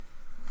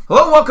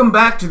Hello and welcome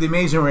back to the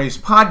Amazing Race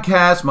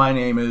podcast. My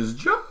name is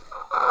Jack.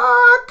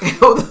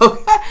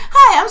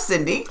 Hi, I'm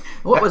Cindy.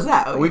 What was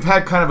that? We've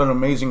had kind of an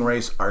amazing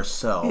race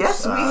ourselves.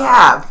 Yes, we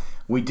have.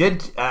 We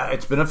did,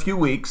 it's been a few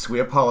weeks, we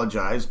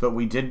apologize, but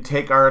we did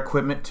take our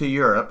equipment to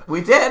Europe. We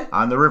did.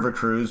 On the river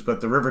cruise,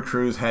 but the river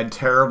cruise had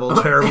terrible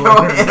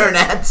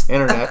internet.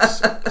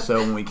 So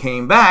when we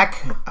came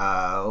back,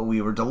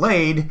 we were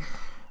delayed.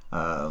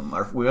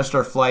 We missed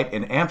our flight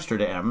in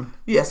Amsterdam.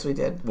 Yes, we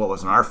did. Well, it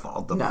wasn't our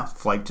fault. The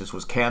flight just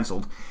was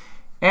canceled.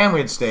 And we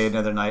had stayed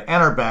another night,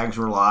 and our bags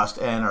were lost,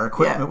 and our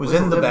equipment was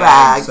in the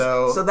bag.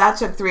 So that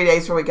took 3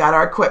 days before we got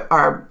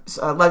our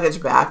luggage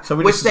back,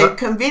 which they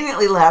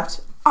conveniently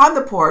left on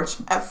the porch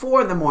at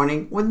 4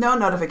 a.m. with no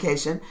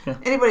notification. Yeah.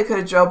 Anybody could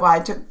have drove by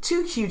and took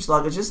 2 huge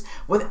luggages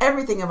with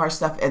everything of our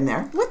stuff in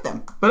there with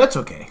them. But that's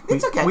okay.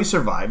 It's okay. We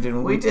survived,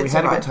 and we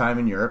had a good time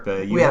in Europe.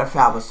 We had a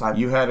fabulous time.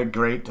 You had a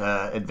great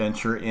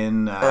adventure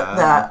in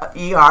the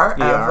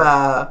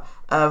ER.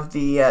 Of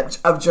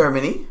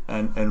Germany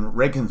and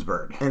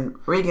Regensburg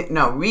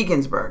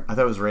Regensburg. I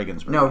thought it was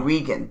Regensburg. No,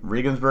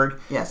 Regensburg.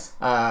 Yes.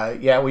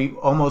 We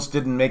almost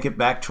didn't make it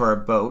back to our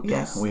boat.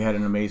 Yes. We had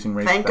an amazing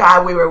race. Thank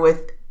God we were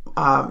with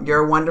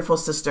your wonderful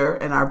sister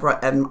and our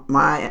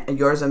brother-in-law.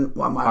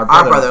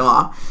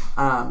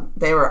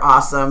 They were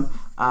awesome.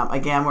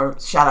 Again,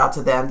 shout out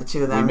to them, the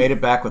two of them. We made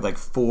it back with like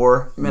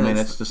 4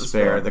 minutes to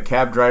spare. The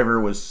cab driver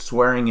was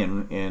swearing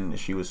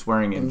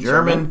in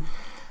German.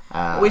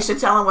 We should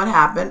tell them what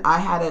happened. I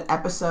had an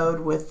episode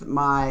with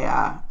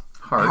my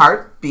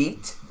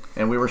heartbeat.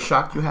 And we were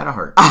shocked you had a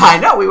heart. I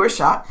know, we were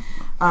shocked.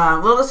 A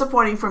little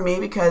disappointing for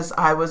me because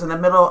I was in the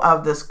middle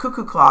of this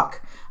cuckoo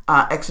clock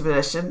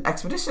exhibit,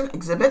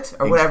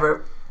 or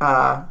whatever.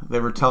 They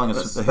were telling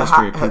us the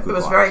history of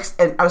cuckoo clocks.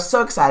 And I was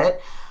so excited.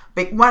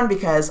 One,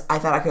 because I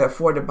thought I could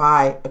afford to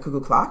buy a cuckoo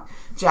clock.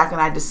 Jack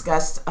and I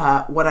discussed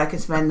what I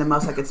could spend, the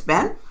most I could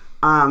spend.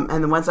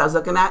 And the ones I was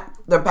looking at,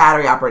 they're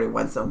battery operated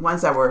ones. The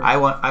ones that were... I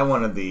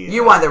wanted the...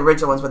 You wanted the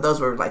original ones, but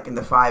those were like in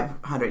the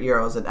 500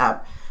 euros and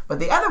up. But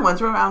the other ones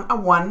were around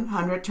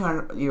 100,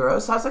 200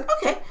 euros. So I was like,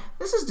 okay,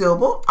 this is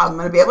doable. I'm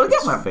going to be able to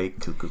get one. Fake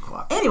cuckoo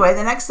clock. Anyway,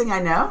 the next thing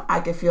I know, I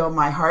could feel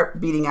my heart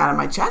beating out of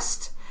my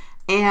chest.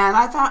 And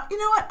I thought, you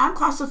know what? I'm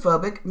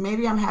claustrophobic.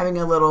 Maybe I'm having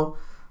a little...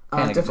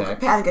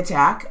 Panic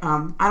attack.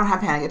 I don't have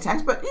panic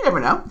attacks, but you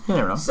never know. You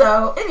never know.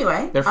 So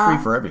anyway... They're free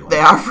for everyone. They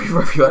are free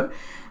for everyone.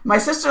 My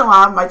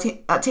sister-in-law,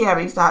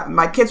 Tammy, thought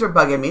my kids were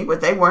bugging me,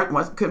 but they weren't.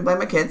 Couldn't blame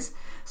my kids.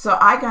 So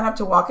I got up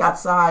to walk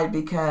outside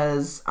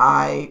because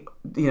I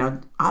don't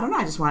know,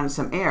 I just wanted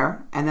some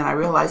air. And then I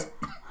realized,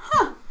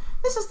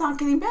 this is not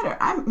getting better.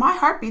 My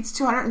heartbeat's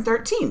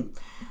 213.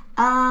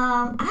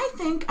 I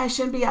think I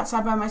shouldn't be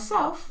outside by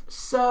myself.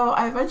 So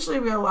I eventually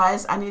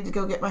realized I needed to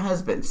go get my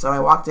husband. So I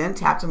walked in,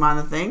 tapped him on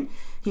the thing.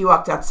 He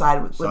walked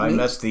outside with me. So I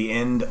missed the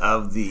end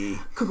of the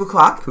cuckoo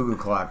clock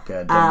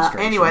demonstration.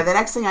 Anyway, the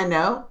next thing I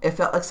know, it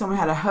felt like someone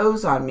had a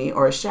hose on me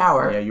or a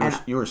shower.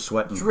 Yeah, you were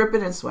sweating.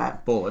 Dripping in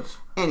sweat. Bullets.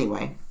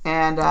 Anyway,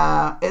 and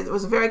it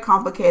was a very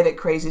complicated,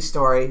 crazy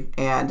story,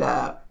 and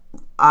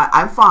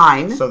I'm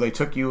fine. So they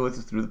took you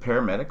through the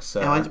paramedics.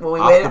 I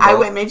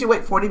made you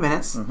wait 40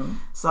 minutes,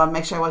 so I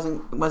make sure I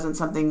wasn't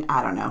something,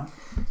 I don't know.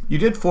 You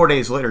did 4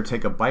 days later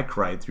take a bike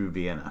ride through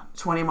Vienna.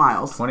 20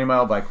 miles.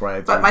 20-mile bike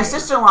ride through But my Vienna.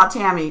 Sister-in-law,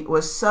 Tammy,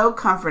 was so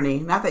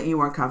comforting. Not that you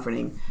weren't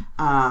comforting,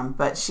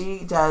 but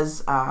she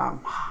does,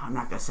 I'm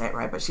not going to say it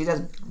right, but she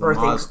does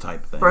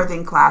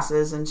birthing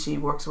classes, and she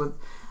works with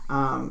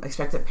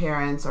expectant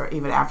parents, or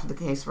even after the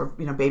case for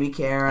baby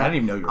care. I didn't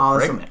even know you were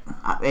pregnant.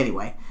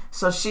 Anyway,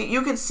 so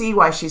you could see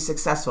why she's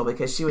successful,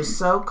 because she was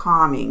so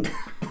calming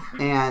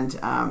and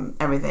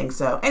everything.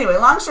 So anyway,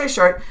 long story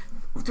short,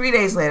 3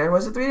 days later,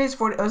 was it 3 days?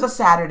 4 days? It was a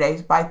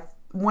Saturday. By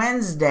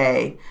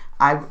Wednesday,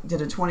 I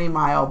did a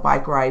 20-mile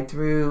bike ride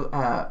through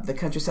the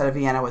countryside of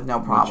Vienna with no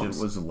problems.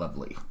 Which was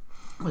lovely.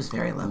 It was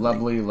very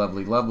lovely.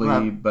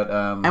 Lovely. But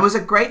and it was a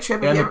great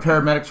trip. And the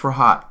paramedics were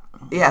hot.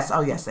 Yes.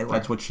 Oh, yes, they were.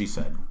 That's what she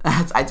said.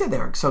 I did. They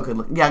were so good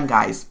looking. Young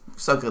guys.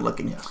 So good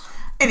looking. Yes.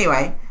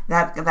 Anyway,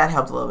 that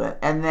helped a little bit.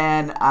 And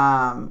then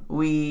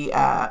we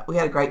had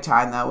a great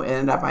time, though. It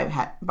ended up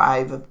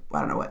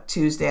by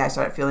Tuesday, I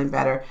started feeling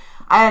better.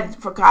 I had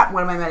forgotten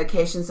one of my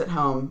medications at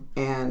home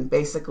and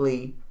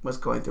basically was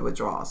going through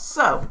withdrawals.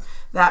 So,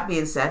 that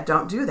being said,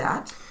 don't do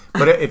that.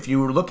 But if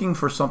you were looking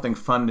for something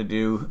fun to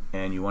do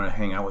and you want to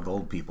hang out with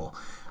old people,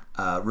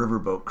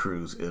 riverboat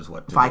cruise is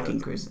what to Viking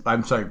do. cruise.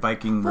 I'm sorry,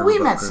 Viking well, riverboat we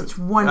met cruise. such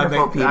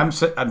wonderful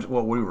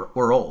people.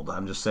 We're old.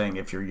 I'm just saying,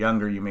 if you're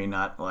younger, you may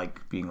not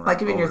like being around.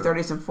 Like if in your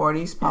 30s and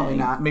 40s, probably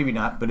not. Maybe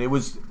not, but it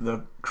was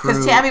the crew.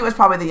 Because Tammy was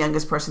probably the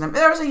youngest person.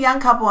 There was a young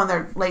couple in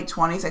their late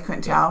 20s, I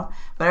couldn't tell.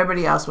 But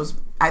everybody else was,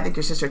 I think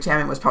your sister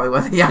Tammy was probably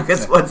one of the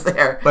youngest ones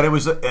there. But it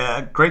was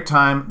a great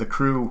time. The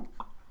crew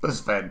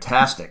was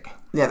fantastic.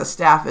 Yeah, the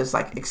staff is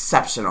like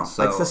exceptional.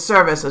 So, like the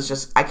service is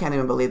just, I can't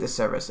even believe the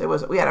service.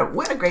 We had a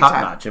great top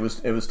time. Top notch.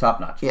 It was top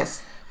notch.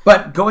 Yes.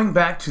 But going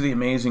back to the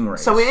Amazing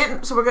Race. So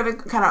we're going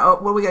to kind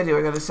of, what are we going to do?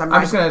 We're going to summarize.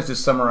 I'm just going to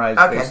summarize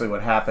basically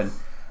what happened.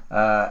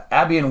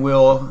 Abby and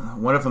Will,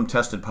 one of them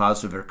tested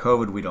positive for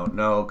COVID. We don't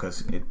know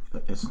because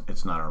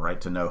it's not our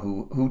right to know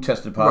who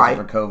tested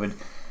positive for COVID.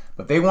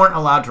 But they weren't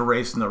allowed to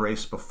race in the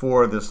race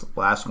before this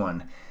last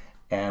one.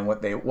 And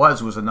what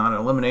was a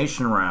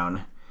non-elimination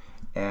round.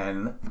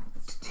 And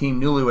Team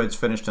Newlyweds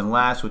finished in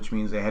last, which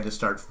means they had to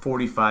start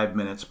 45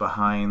 minutes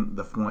behind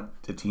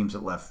the teams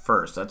that left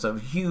first. That's a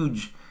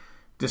huge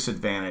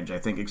disadvantage, I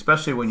think,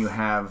 especially when you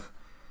have,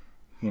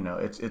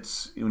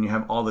 it's when you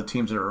have all the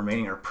teams that are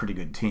remaining are pretty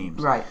good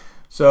teams. Right.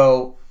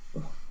 So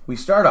we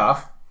start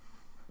off.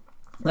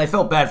 And I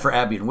felt bad for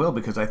Abby and Will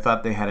because I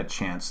thought they had a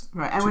chance.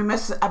 Right, and we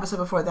missed the episode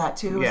before that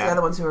too. Who was the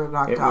other ones who were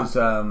knocked off?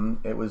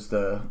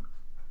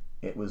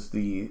 It was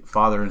the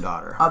father and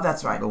daughter. Oh,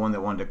 that's right. The one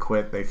that wanted to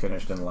quit, they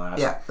finished in last.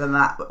 Yeah, then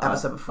that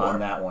episode before. On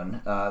that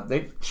one.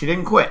 She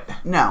didn't quit.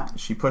 No.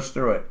 She pushed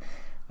through it,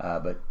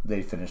 but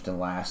they finished in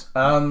last.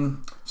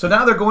 So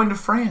now they're going to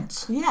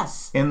France.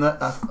 Yes. In the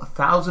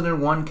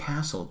 1001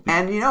 castles.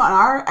 And, on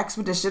our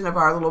expedition of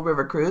our little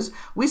river cruise,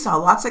 we saw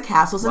lots of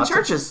castles and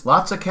churches.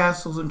 Lots of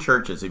castles and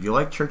churches. If you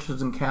like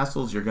churches and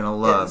castles, you're going to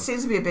love. It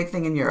seems to be a big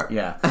thing in Europe.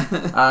 Yeah.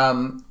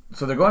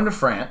 So they're going to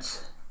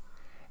France.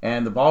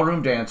 And the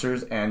ballroom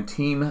dancers and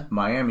Team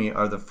Miami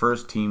are the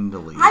first team to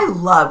leave. I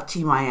love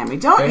Team Miami,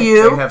 don't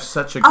you? They have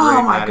such a great attitude.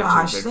 Oh my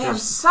gosh, they have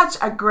such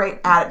a great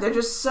attitude. They're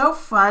just so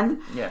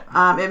fun.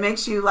 Yeah. It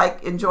makes you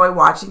enjoy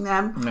watching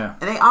them. Yeah.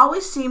 And they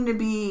always seem to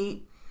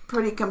be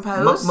pretty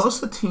composed.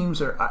 Most of the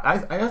teams are. I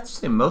have to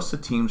say, most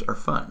of the teams are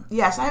fun.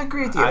 Yes, I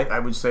agree with you. I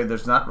would say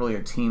there's not really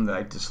a team that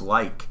I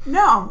dislike.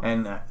 No.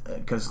 And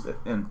because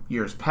in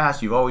years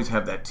past, you always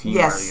have that team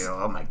where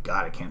oh my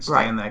god, I can't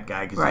stand that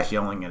guy because he's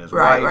yelling at his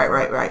wife.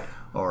 Right.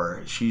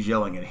 Or she's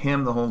yelling at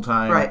him the whole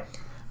time. Right.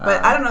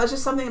 But I don't know. There's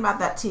just something about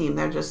that team.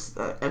 They're just,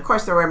 of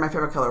course, they're wearing my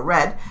favorite color,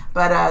 red.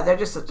 But they're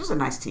just a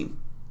nice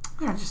team.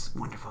 They're just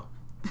wonderful.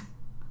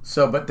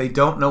 So, but they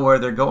don't know where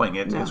they're going.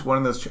 It's one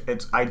of those.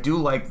 I do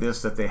like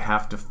this that they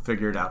have to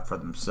figure it out for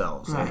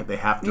themselves. Right. They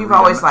have to. You've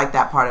always liked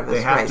that part of this.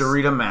 They have to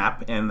read a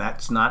map, and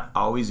that's not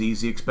always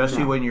easy,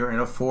 especially when you're in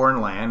a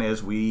foreign land,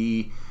 as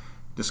we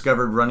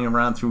discovered running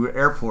around through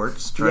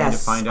airports trying to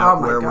find out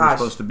where we're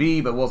supposed to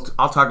be. But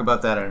I'll talk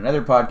about that in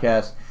another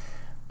podcast.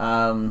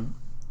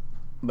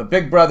 The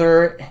Big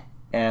Brother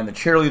and the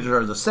cheerleaders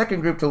are the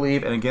second group to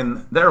leave, and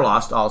again, they're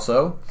lost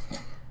also.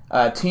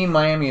 Team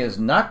Miami is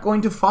not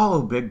going to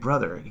follow Big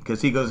Brother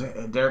because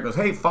Derek goes,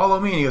 hey, follow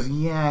me. And he goes,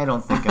 yeah, I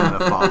don't think I'm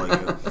going to follow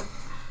you.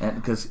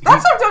 And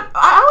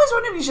I always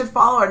wonder if you should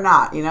follow or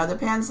not.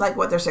 Depends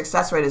what their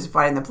success rate is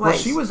finding the place.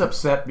 Well, she was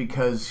upset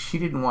because she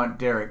didn't want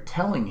Derek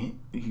telling him.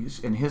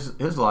 And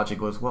his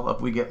logic was, well,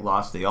 if we get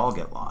lost, they all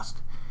get lost.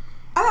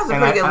 That's a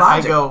pretty good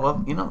logic. I go,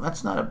 well,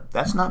 that's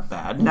not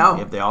bad. No.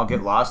 If they all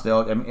get lost,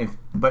 but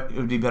it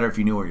would be better if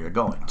you knew where you're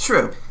going.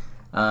 True.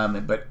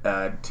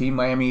 But Team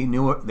Miami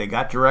they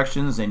got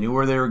directions, they knew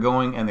where they were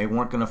going, and they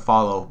weren't going to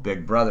follow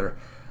Big Brother.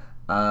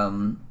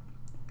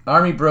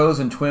 Army Bros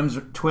and Twins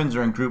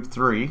are in Group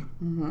 3.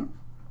 Mm-hmm.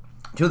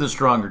 Two of the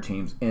stronger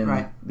teams in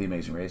the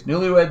Amazing Race.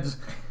 Newlyweds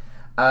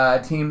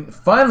team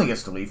finally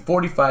gets to leave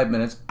 45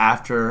 minutes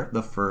after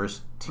the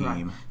first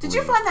team. Did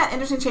you find that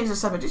interesting? Change the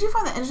subject. Did you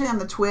find that interesting on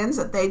the twins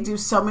that they do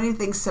so many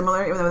things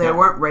similar, even though they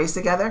weren't raised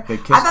together? I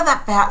thought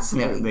that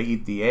fascinating. Yeah, they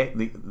eat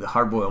the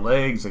hard-boiled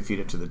eggs. They feed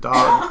it to the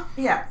dog.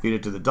 Feed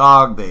it to the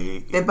dog.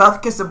 They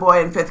both kissed a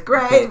boy in fifth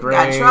grade.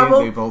 Got in trouble.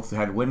 They both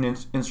had wind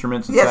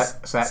instruments and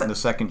sat in the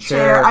second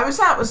chair. I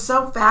thought it was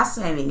so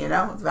fascinating,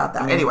 about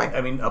that.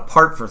 Anyway,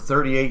 apart for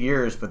 38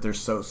 years, but they're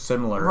so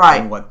similar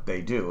in what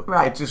they do.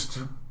 Right. It just.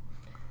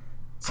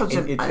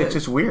 It's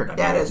just weird.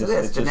 It is.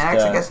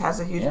 Genetics, I guess, has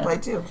a huge play,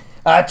 too.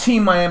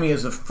 Team Miami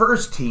is the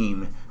first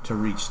team to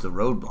reach the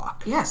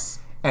roadblock. Yes.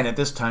 And at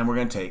this time, we're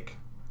going to take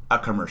a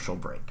commercial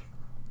break.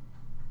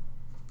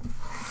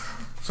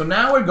 So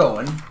now we're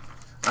going.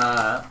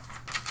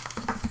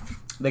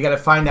 They got to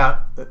find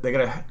out. They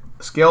got to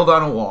scale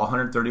down a wall,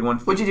 131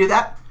 feet. Would you do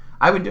that?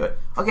 I would do it.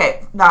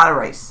 Okay, not a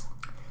race.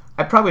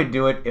 I'd probably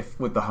do it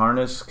with the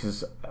harness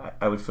because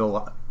I would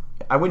feel.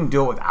 I wouldn't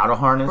do it without a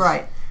harness.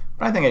 Right.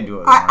 I think I'd do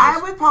it. I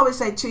would probably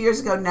say 2 years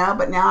ago no,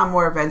 but now I'm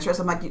more adventurous.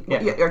 I'm like,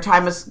 your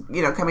time is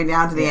coming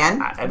down to the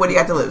end. What do you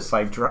got to lose?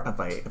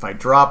 If I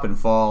drop and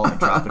fall, I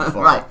drop and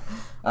fall. Right.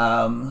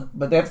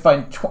 But they have to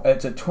find.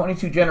 It's a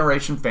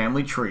 22-generation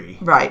family tree.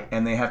 Right.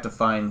 And they have to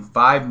find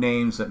 5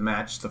 names that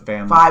match the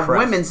family crest.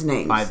 Women's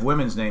names. 5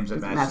 women's names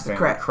that match the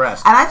family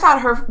crest. And I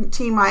thought her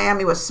Team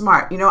Miami was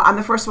smart. I'm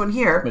the first one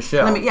here.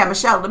 Michelle.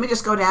 Michelle. Let me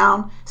just go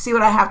down, see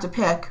what I have to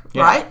pick.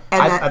 Yeah. Right.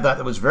 And I thought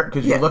that was very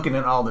because you're looking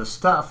at all this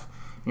stuff.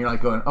 You're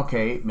like going,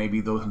 okay, maybe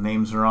those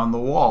names are on the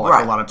wall.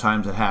 Like a lot of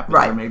times it happens.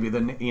 Right. Or maybe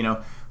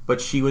but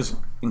she was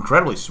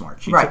incredibly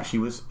smart. She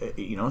was,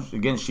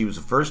 again, she was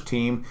the first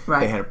team.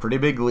 Right. They had a pretty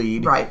big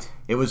lead. Right.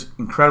 It was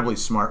incredibly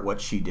smart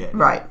what she did.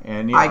 Right.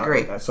 And I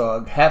agree.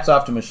 So hats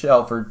off to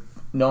Michelle for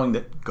knowing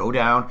that go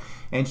down.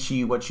 And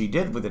what she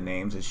did with the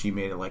names is she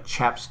made it like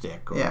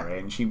chapstick,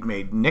 and she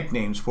made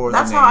nicknames for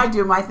That's the names. That's how I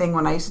do my thing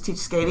when I used to teach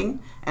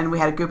skating, and we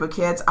had a group of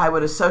kids. I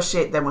would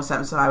associate them with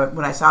something. So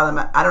when I saw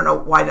them, I don't know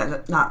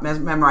why not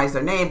memorize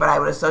their name, but I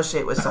would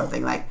associate with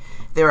something like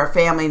they were a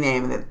family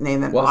name.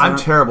 Well, I'm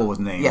terrible with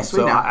names. Yes, we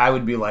so know. I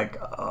would be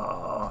like,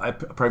 I'd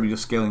probably be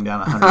just scaling down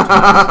 100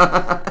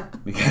 times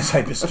because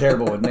I'm just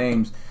terrible with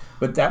names.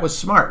 But that was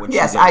smart.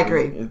 Yes, I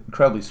agree.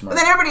 Incredibly smart.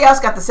 But then everybody else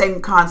got the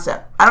same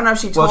concept. I don't know if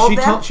she told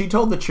them. She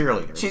told the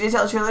cheerleaders. She did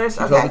tell the cheerleaders? She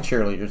told the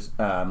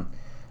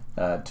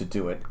cheerleaders to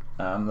do it.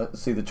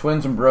 Let's see. The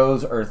twins and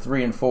bros are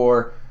 3 and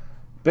 4.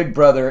 Big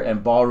Brother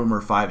and Ballroom are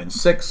 5 and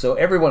 6. So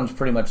everyone's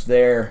pretty much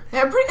there.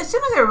 Yeah, it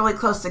seemed like they were really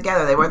close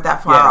together. They weren't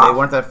that far off. Yeah, they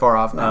weren't that far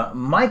off. No.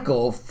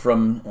 Michael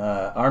from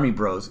Army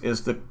Bros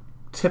is the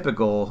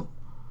typical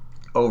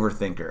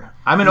overthinker.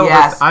 I'm an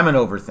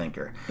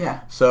overthinker. Yeah.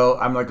 So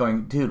I'm like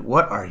going, dude,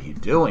 what are you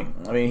doing?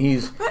 I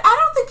mean, But I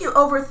don't think you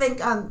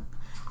overthink on.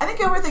 I think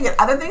you overthink at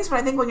other things, but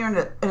I think when you're in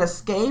a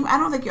game, I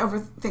don't think you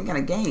overthink in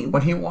a game.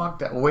 When he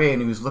walked away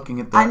and he was looking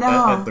at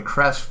the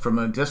crest from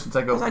a distance,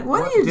 I go, like,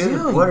 what are you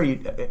doing? What are you?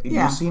 Do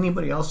you see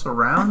anybody else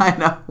around? I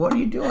know. What are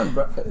you doing,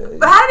 bro?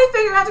 But how did he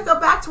figure out to go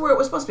back to where it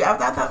was supposed to be? I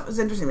thought it was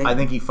interesting. I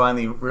think he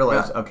finally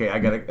realized, okay, I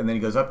got it. And then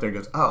he goes up there and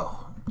goes,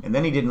 oh. And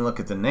then he didn't look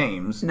at the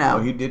names. No.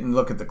 So he didn't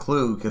look at the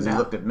clue because he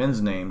looked at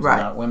men's names and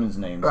not women's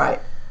names. Right.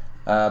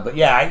 But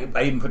yeah,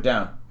 I even put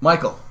down,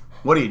 Michael,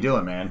 what are you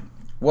doing, man?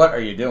 What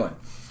are you doing?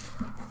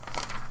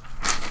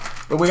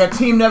 But we got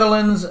Team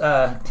Netherlands,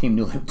 Team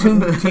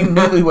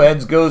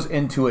Newlyweds goes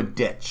into a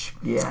ditch.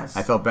 Yes.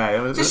 I felt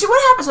bad. What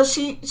happened? So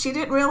she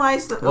didn't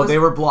realize that. Well, they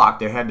were blocked.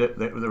 They had to.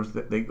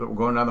 They were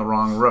going down the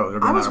wrong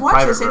road. I was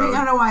watching the same thing. I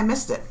don't know why I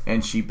missed it.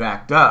 And she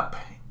backed up,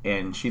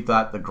 and she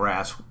thought the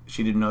grass.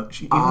 She didn't know.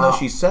 Even though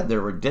she said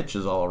there were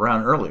ditches all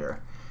around earlier,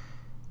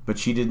 but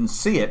she didn't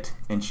see it,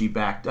 and she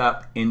backed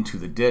up into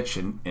the ditch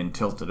and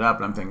tilted up.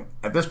 And I'm thinking,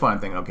 at this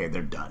point, okay,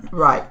 they're done.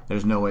 Right.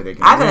 There's no way they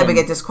can. I thought they would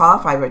get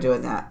disqualified for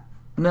doing that.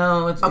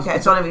 No, it's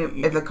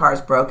only if the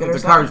car's broken.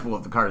 If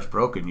the car's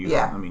broken,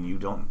 I mean, you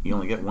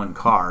only get one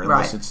car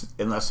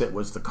unless it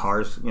was the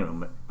car's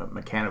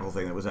mechanical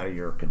thing that was out of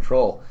your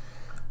control.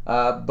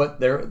 But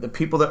the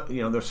people that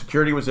their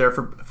security was there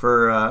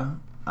for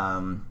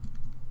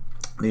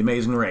the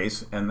Amazing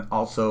Race, and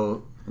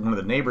also one of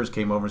the neighbors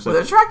came over and said,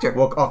 "With a tractor."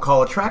 Well, I'll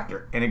call a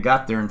tractor, and it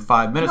got there in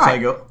 5 minutes. Right. I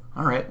go,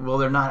 all right, well,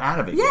 they're not out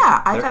of it.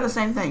 Yeah, I thought the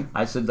same thing.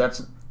 I said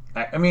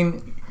I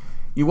mean.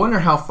 You wonder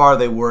how far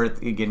they were.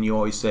 Again, you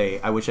always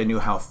say, I wish I knew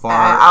how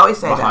far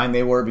behind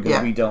they were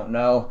because we don't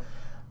know.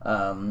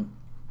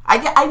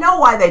 I know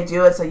why they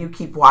do it, so you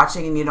keep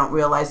watching and you don't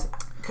realize.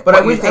 But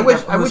I wish they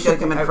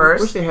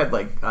had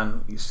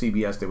on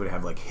CBS they would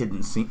have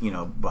hidden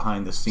scene,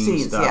 behind the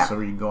scenes stuff, so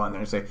where you go on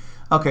there and say,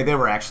 okay, they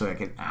were actually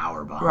an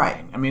hour behind.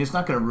 Right. I mean, it's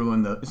not going to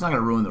ruin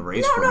the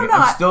race for me.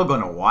 I'm still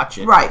going to watch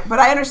it. Right. But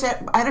I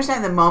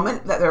understand the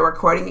moment that they're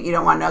recording it. You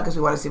don't want to know because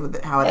we want to see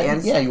how it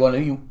ends. Yeah, you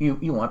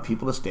want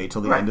people to stay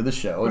till the end of the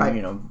show,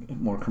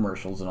 and more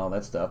commercials and all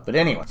that stuff. But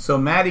anyway, so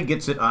Maddie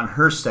gets it on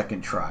her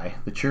second try.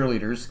 The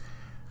cheerleaders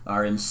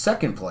are in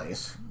second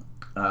place.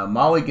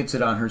 Molly gets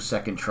it on her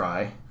second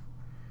try,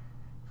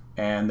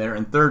 and they're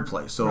in third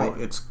place. So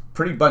it's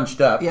pretty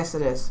bunched up. Yes,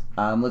 it is.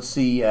 Let's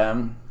see.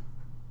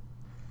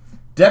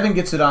 Devin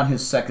gets it on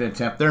his second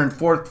attempt. They're in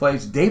fourth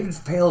place. David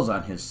fails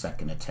on his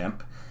second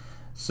attempt.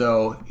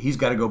 So he's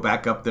got to go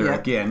back up there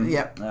again.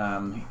 Yep.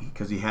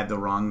 Because he had the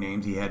wrong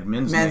names. He had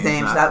men's names,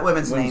 not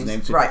women's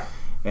names. Right.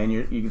 And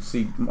you can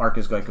see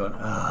Marcus going,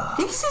 ugh.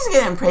 He seems to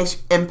get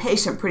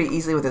impatient pretty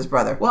easily with his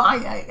brother. Well,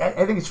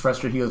 I think it's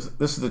frustrating. He goes,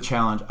 this is the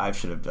challenge I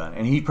should have done.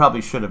 And he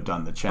probably should have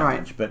done the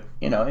challenge. Right.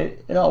 But,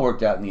 it all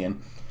worked out in the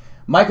end.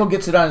 Michael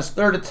gets it on his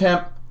third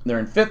attempt. They're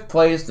in fifth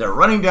place. They're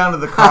running down to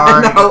the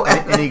car.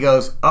 And he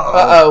goes,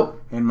 uh-oh.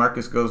 And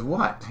Marcus goes,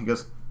 what? He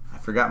goes, I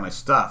forgot my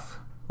stuff.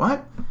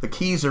 What? The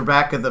keys are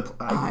back at the...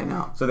 I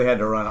know. So they had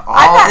to run all...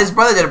 I thought his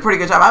brother did a pretty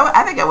good job.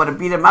 I think I would have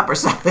beat him up or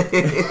something.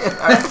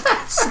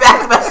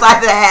 Smacked him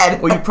upside the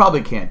head. Well, you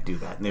probably can't do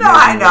that. No,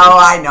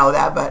 I know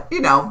that. But,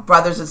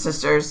 brothers and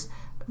sisters.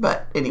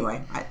 But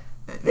anyway,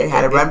 they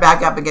had to run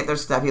back up and get their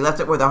stuff. He left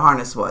it where the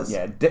harness was.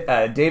 Yeah,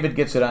 David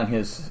gets it on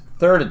his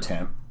third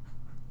attempt.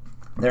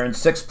 They're in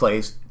sixth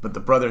place, but the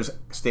brothers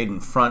stayed in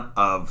front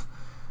of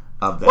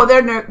them. Well,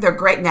 they're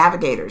great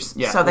navigators.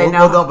 Yeah. So they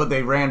know. No, but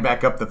they ran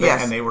back up the thing,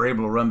 and they were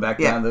able to run back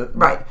down the...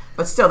 Right.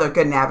 But still, they're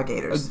good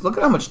navigators. Look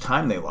at how much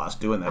time they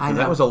lost doing that. Because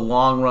that was a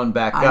long run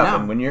back up.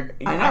 And when you're...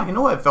 I know. You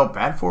know what I felt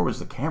bad for was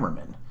the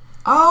cameramen.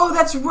 Oh,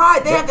 that's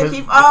right. They have to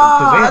keep...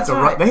 Oh, that's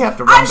right. They have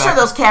to run I'm sure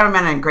those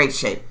cameramen are in great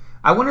shape.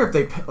 I wonder if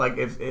they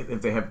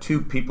if they have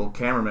two people,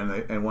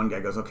 cameramen, and one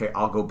guy goes, okay,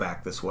 I'll go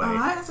back this way. Oh,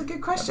 that's a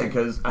good question.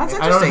 Because I don't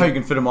know how you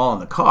can fit them all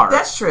in the car.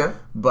 That's true.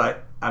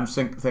 But I'm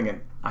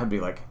thinking, I'd be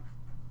like,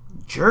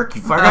 jerk,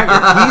 you forgot your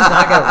keys, now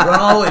I got to run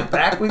all the way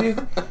back with you?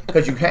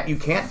 Because you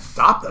can't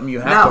stop them. You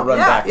have to run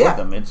back with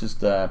them. It's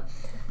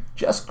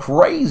just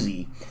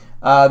crazy.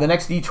 The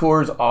next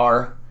detours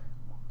are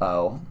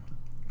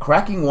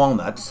Cracking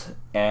Walnuts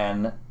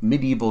and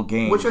Medieval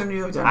Games. Which one do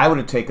you have done? I would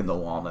have taken the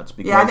walnuts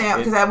because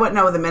because I wouldn't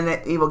know what the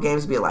Medieval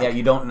Games would be like. Yeah,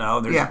 you don't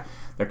know.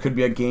 There could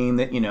be a game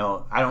that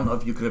I don't know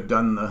if you could have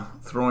done the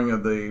throwing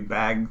of the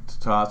bag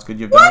toss. Could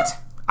you have done it?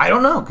 I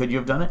don't know. Could you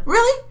have done it?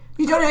 Really?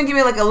 You don't even give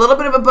me like a little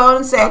bit of a bone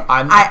and say,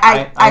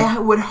 I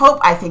would hope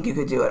I think you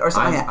could do it or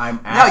something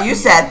like that. No, you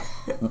said,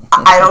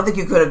 I don't think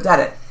you could have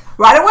done it.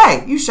 Right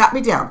away, you shot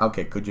me down.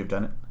 Okay, could you have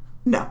done it?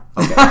 No.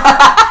 Okay.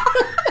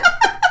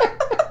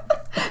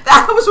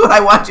 That was what I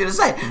want you to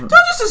say. Don't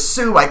just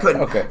assume I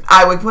couldn't. Okay.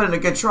 I would put in a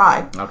good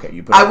try.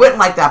 Okay, I wouldn't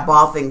like that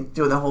ball thing,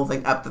 doing the whole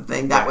thing up the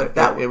thing.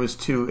 It was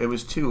too.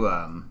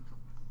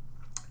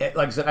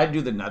 Like I said, I'd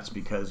do the nuts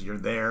because you're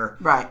there.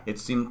 Right. It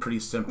seemed pretty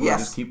simple. Yes.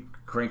 Just keep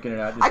cranking it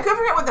out. I couldn't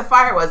forget what the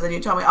fire was, and you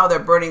told me, they're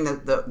burning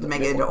to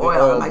make it into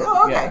oil. I'm like,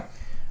 oh, okay.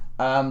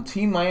 Yeah.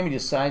 Team Miami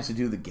decides to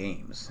do the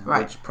games,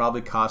 which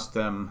probably cost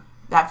them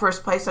that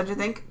first place. Don't you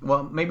think?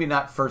 Well, maybe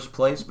not first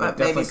place, but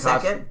definitely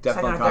cost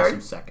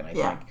them second. I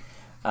think.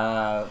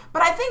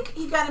 But I think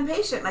he got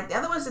impatient. Like the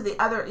other ones did the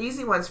other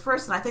easy ones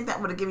first, and I think that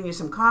would have given you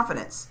some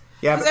confidence.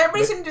 Yeah, because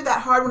everybody seemed to do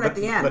that hard one at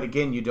the end. But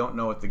again, you don't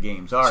know what the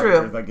games are.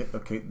 True. Like,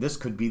 okay, this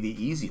could be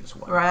the easiest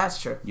one. Right,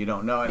 that's true. You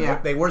don't know.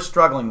 And they were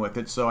struggling with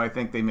it, so I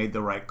think they made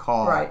the right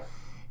call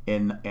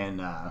in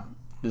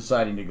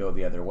deciding to go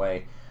the other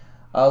way.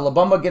 La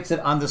Bamba gets it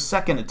on the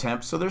second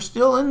attempt, so they're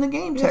still in the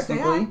game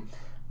technically.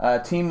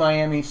 Team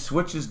Miami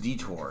switches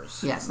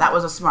detours. Yes, that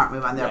was a smart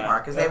move on their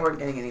part because they weren't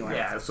getting anywhere.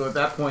 Yeah, so at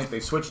that point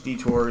they switched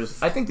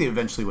detours. I think they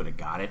eventually would have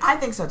got it. I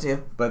think so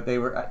too. But they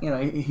were,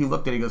 he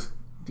looked at it, he goes,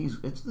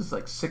 it's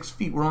like 6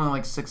 feet. We're only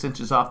like 6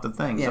 inches off the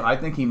thing. Yeah. So I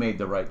think he made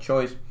the right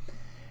choice.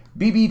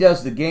 BB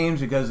does the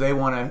games because they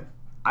want to.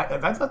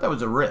 I thought that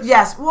was a risk.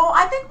 Yes. Well,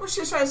 I think what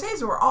she's trying to say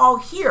is we're all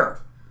here,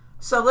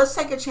 so let's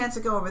take a chance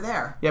to go over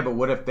there. Yeah, but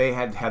what if they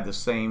had the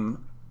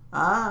same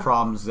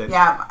problems that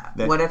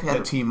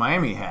that Team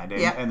Miami had,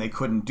 and they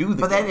couldn't do the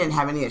games? But they didn't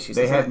have any issues.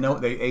 They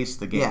aced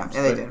the games.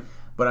 Yeah, they did.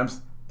 But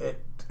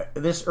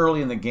this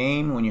early in the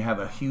game, when you have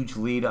a huge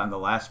lead on the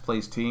last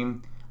place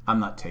team, I'm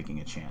not taking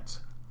a chance.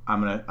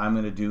 I'm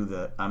gonna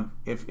do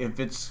if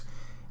it's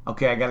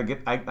okay. I gotta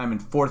get. I'm in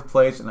fourth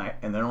place, and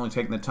they're only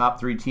taking the top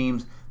 3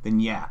 teams.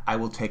 Then I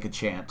will take a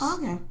chance.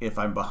 Okay. If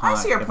I'm behind,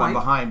 I see your point. I'm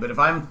behind, but if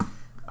I'm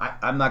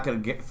not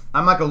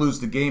gonna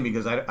lose the game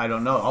because I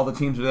don't know. All the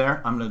teams are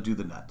there. I'm gonna do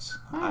the nuts.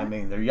 Right. I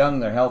mean, they're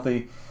young, they're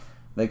healthy.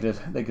 They could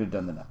have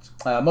done the nuts.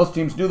 Most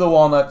teams do the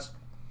walnuts.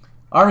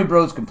 Army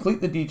Bros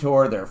complete the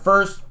detour. They're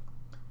first.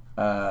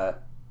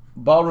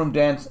 Ballroom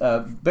Dance,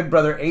 Big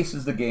Brother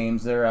aces the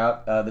games. They're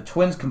out. The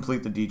Twins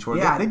complete the detour.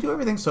 Yeah, they do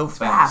everything so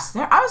fast.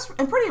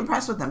 I'm pretty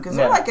impressed with them because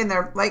they're like in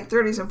their late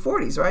 30s and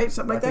 40s, right?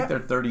 Something like that. I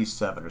think they're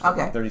 37 or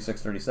something. Okay.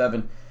 36,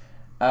 37.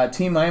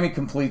 Team Miami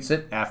completes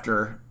it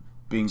after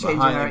being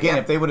behind. Again,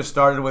 if they would have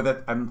started with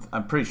it,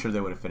 I'm pretty sure they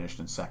would have finished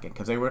in second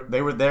because they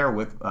were there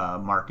with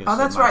Marcus. Oh,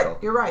 that's right.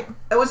 You're right.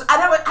 It was.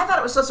 I thought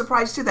it was so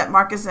surprised too that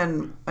Marcus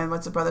and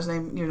what's the brother's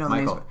name? You know the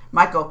names.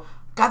 Michael.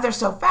 Got there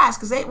so fast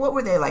because what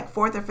were they like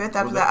 4th or 5th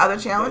after that other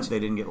challenge? They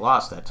didn't get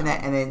lost that time,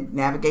 and they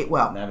navigate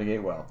well.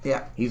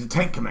 Yeah, he's a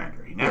tank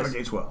commander. He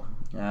navigates well,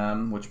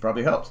 which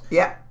probably helps.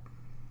 Yeah.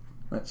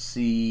 Let's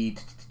see.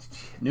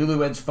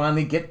 Newlyweds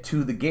finally get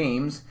to the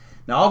games.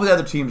 Now all the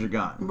other teams are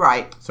gone.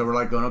 Right. So we're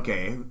like going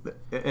okay,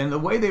 and the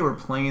way they were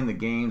playing the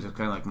games is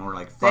kind of like more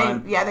like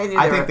fun. They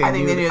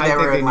knew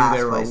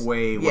they were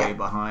way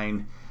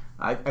behind.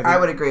 I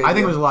would agree. I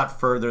think it was a lot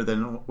further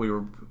than we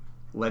were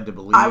led to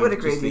believe. I would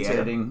agree with you too.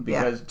 Editing,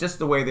 because just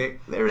the way they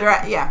were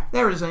just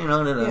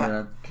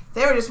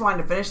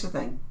wanting to finish the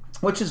thing,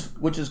 which is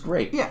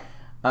great. Yeah.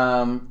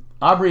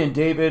 Aubrey and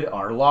David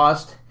are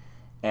lost,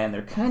 and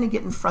they're kind of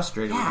getting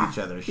frustrated with each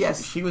other.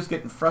 She was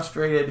getting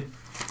frustrated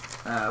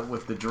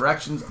with the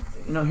directions.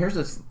 Here's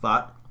this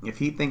thought: if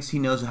he thinks he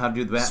knows how to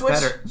do that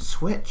better,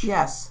 switch.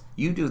 Yes.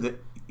 You do the.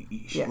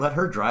 Let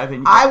her drive,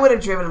 and I would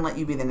have driven and let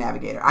you be the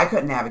navigator. I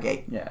couldn't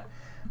navigate. Yeah.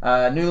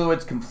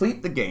 Newlyweds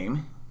complete the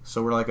game.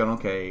 So we're like,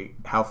 okay,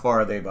 how far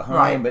are they behind?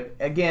 Right. But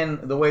again,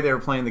 the way they were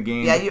playing the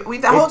game. Yeah,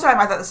 the whole time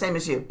I thought the same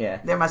as you. Yeah.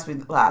 There must be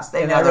last.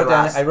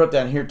 I wrote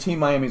down here, Team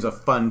Miami's a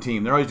fun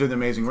team. They're always doing the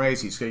Amazing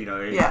Race. Who's going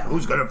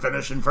to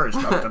finish in first?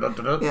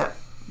 Yeah.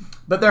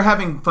 But they're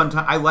having fun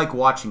time. I like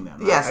watching them.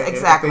 Yes,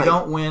 exactly. If they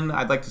don't win,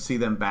 I'd like to see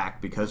them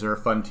back because they're a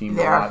fun team to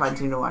watch. They are a fun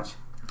team to watch.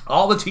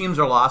 All the teams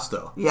are lost,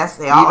 though. Yes,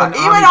 they are.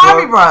 Even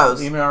Army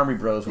Bros. Even Army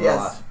Bros were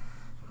lost.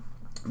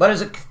 But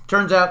as it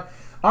turns out,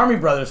 Army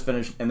Brothers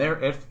finished, and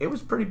it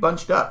was pretty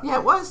bunched up. Yeah,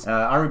 it was.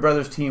 Army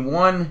Brothers Team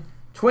 1,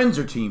 Twins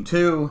are Team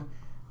 2,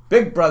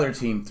 Big Brother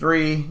Team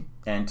 3,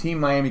 and Team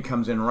Miami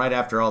comes in right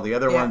after all the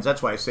other ones.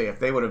 That's why I say if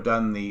they would have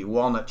done the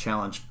Walnut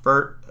Challenge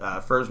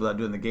first without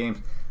doing the games,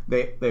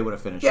 they would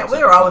have finished. Yeah, we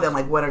were all within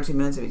like 1 or 2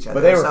 minutes of each other.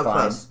 But they were so fine.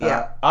 Close.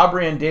 Yeah.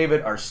 Aubrey and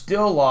David are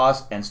still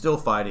lost and still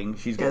fighting.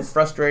 She's getting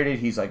frustrated.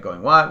 He's like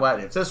going, what?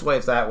 It's this way,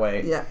 it's that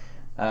way. Yeah.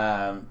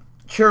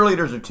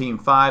 Cheerleaders are Team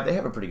 5. They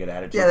have a pretty good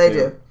attitude. Yeah, they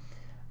do.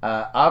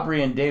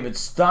 Aubrey and David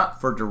stop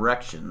for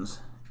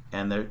directions,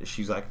 and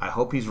she's like, "I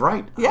hope he's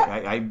right."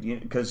 Yeah,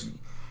 because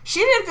She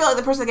didn't feel like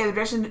the person that gave the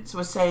directions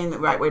was saying the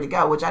right way to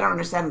go, which I don't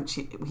understand.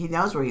 He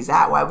knows where he's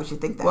at. Why would she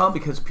think that? Well,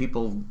 because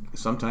people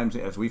sometimes,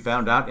 as we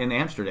found out in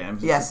Amsterdam,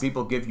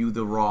 people give you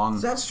the wrong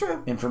That's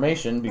true.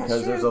 information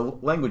because there's a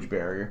language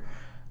barrier.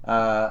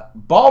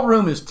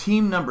 Ballroom is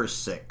team number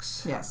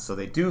 6. Yes. So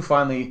they do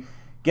finally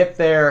get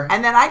there.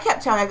 And then I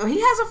kept telling him, I go, he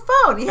has a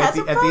phone. He has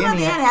a phone at the end.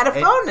 He had a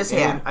phone in his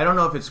hand. I don't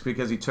know if it's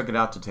because he took it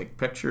out to take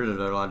pictures or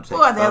they're allowed to take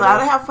Are they allowed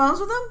to have phones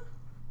with him?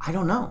 I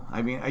don't know.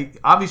 I mean,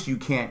 obviously you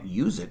can't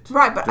use it.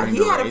 Right, but he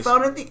had a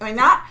phone at the... I mean,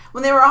 not...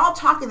 When they were all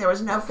talking, there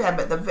was no fan,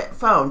 but the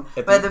phone.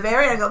 But at the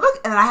very end, I go, look,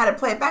 and then I had to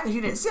play it back because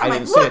you didn't see it. I'm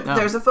like, look,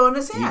 there's a phone in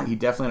his hand. He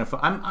definitely had a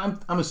phone.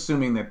 I'm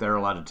assuming that they're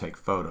allowed to take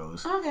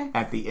photos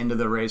at the end of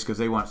the race because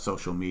they want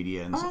social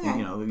media and,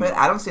 you know... But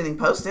I don't see anything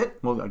posted.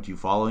 Well, do you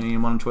follow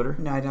anyone on Twitter?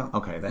 No, I don't.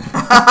 Okay, then...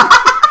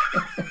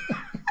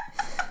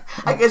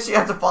 I guess you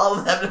have to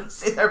follow them to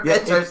see their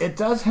pictures. It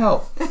does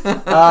help.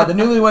 The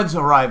newlyweds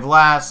arrived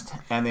last,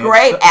 and they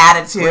great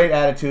attitude. Great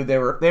attitude. They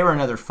were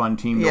another fun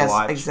team to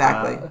watch. Yes,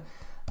 exactly.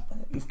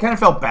 You kind of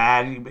felt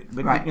bad,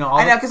 but right. you know.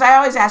 I know because I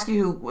always ask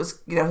you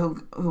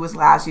who was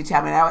last. You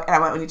tell me, and I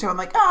went when you told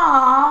me, I'm like,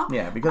 ah.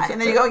 Yeah, because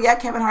and then you go, yeah,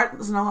 Kevin Hart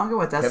is no longer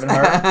with us.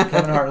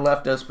 Kevin Hart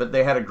left us, but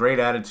they had a great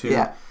attitude.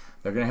 Yeah.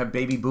 They're gonna have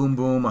Baby Boom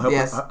Boom. I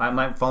hope I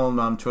might follow them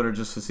on Twitter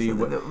just to see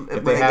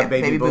if they have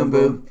Baby Boom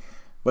Boom.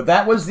 But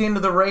that was the end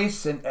of the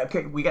race, and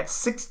okay, we got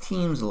 6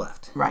 teams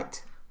left.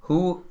 Right.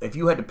 Who, if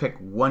you had to pick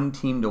one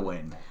team to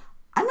win?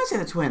 I'm gonna say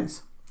the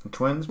Twins. The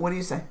Twins? What do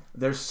you say?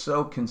 They're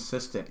so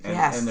consistent,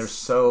 and they're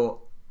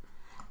so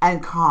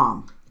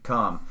calm.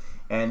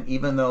 And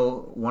even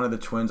though one of the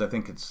twins, I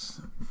think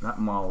it's not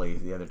Molly,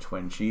 the other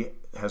twin, she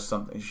has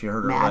something. She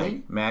hurt her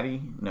leg.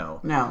 Maddie? No.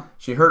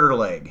 She hurt her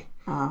leg,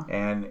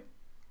 and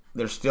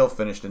they're still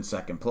finished in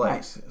second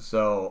place. Right.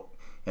 So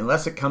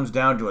unless it comes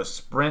down to a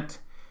sprint.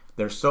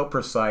 They're so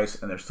precise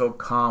and they're so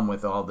calm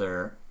with all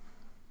their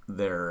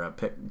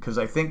pick. Because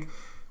I think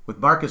with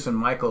Marcus and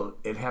Michael,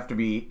 it'd have to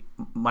be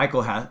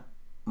Michael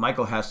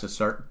has to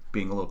start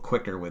being a little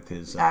quicker with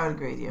his. I would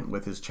agree with you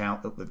with his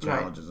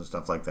challenges and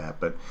stuff like that.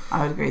 But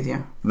I would agree with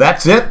you.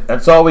 That's it.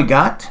 That's all we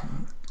got.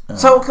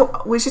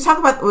 So we should talk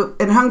about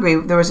in Hungary.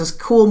 There was this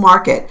cool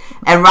market,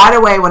 and right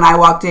away when I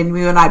walked in,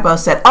 you and I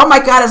both said, "Oh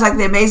my God, it's like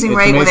the Amazing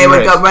Race when they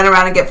would go run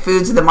around and get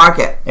foods in the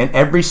market." And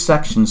every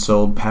section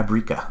sold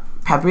paprika.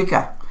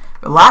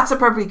 Lots of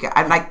paprika.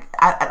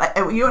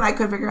 You and I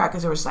couldn't figure out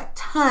because there was like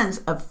tons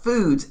of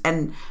foods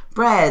and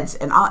breads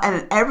and all,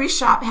 and every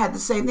shop had the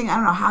same thing. I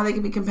don't know how they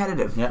could be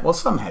competitive. Yeah, well,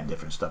 some had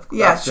different stuff.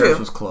 Yeah, upstairs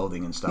was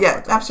clothing and stuff. Yeah,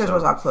 like that, upstairs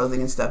was all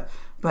clothing and stuff.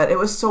 But it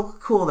was so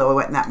cool that we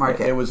went in that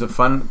market. It was a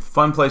fun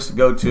place to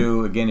go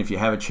to. Again, if you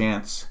have a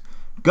chance,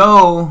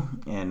 go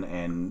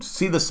and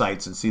see the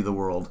sights and see the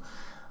world.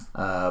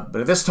 But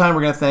at this time,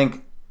 we're going to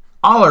thank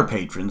all our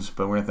patrons,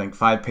 but we're going to thank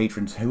 5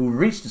 patrons who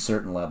reached a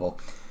certain level.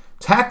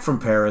 Tack from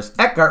Paris,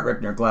 Eckhart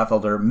Rickner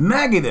Glaffelder,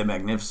 Maggie the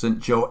Magnificent,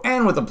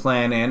 Joanne with a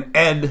Plan, and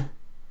Ed,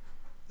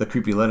 the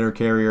Creepy Letter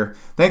Carrier.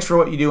 Thanks for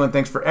what you do, and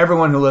thanks for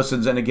everyone who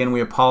listens. And again,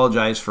 we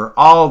apologize for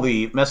all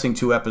the missing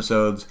 2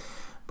 episodes,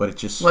 but it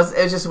just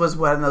was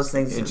one of those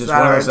things. It's just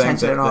one of those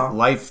things that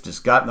life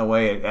just got in the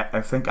way.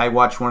 I think I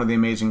watched one of the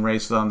Amazing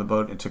Races on the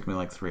boat. It took me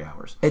like 3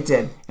 hours. It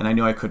did, and I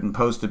knew I couldn't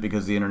post it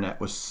because the internet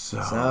was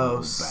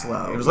so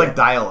slow. It was like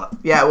dial-up.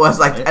 Yeah, it was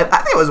like I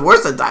think it was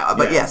worse than dial-up.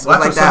 But yes, it was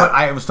like that.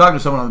 I was talking to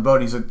someone on the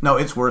boat. And he said, "No,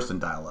 it's worse than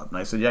dial-up." And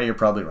I said, "Yeah, you're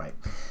probably right."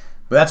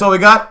 But that's all we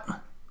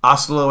got.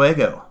 Hasta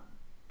luego,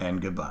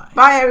 and goodbye.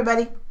 Bye,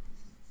 everybody.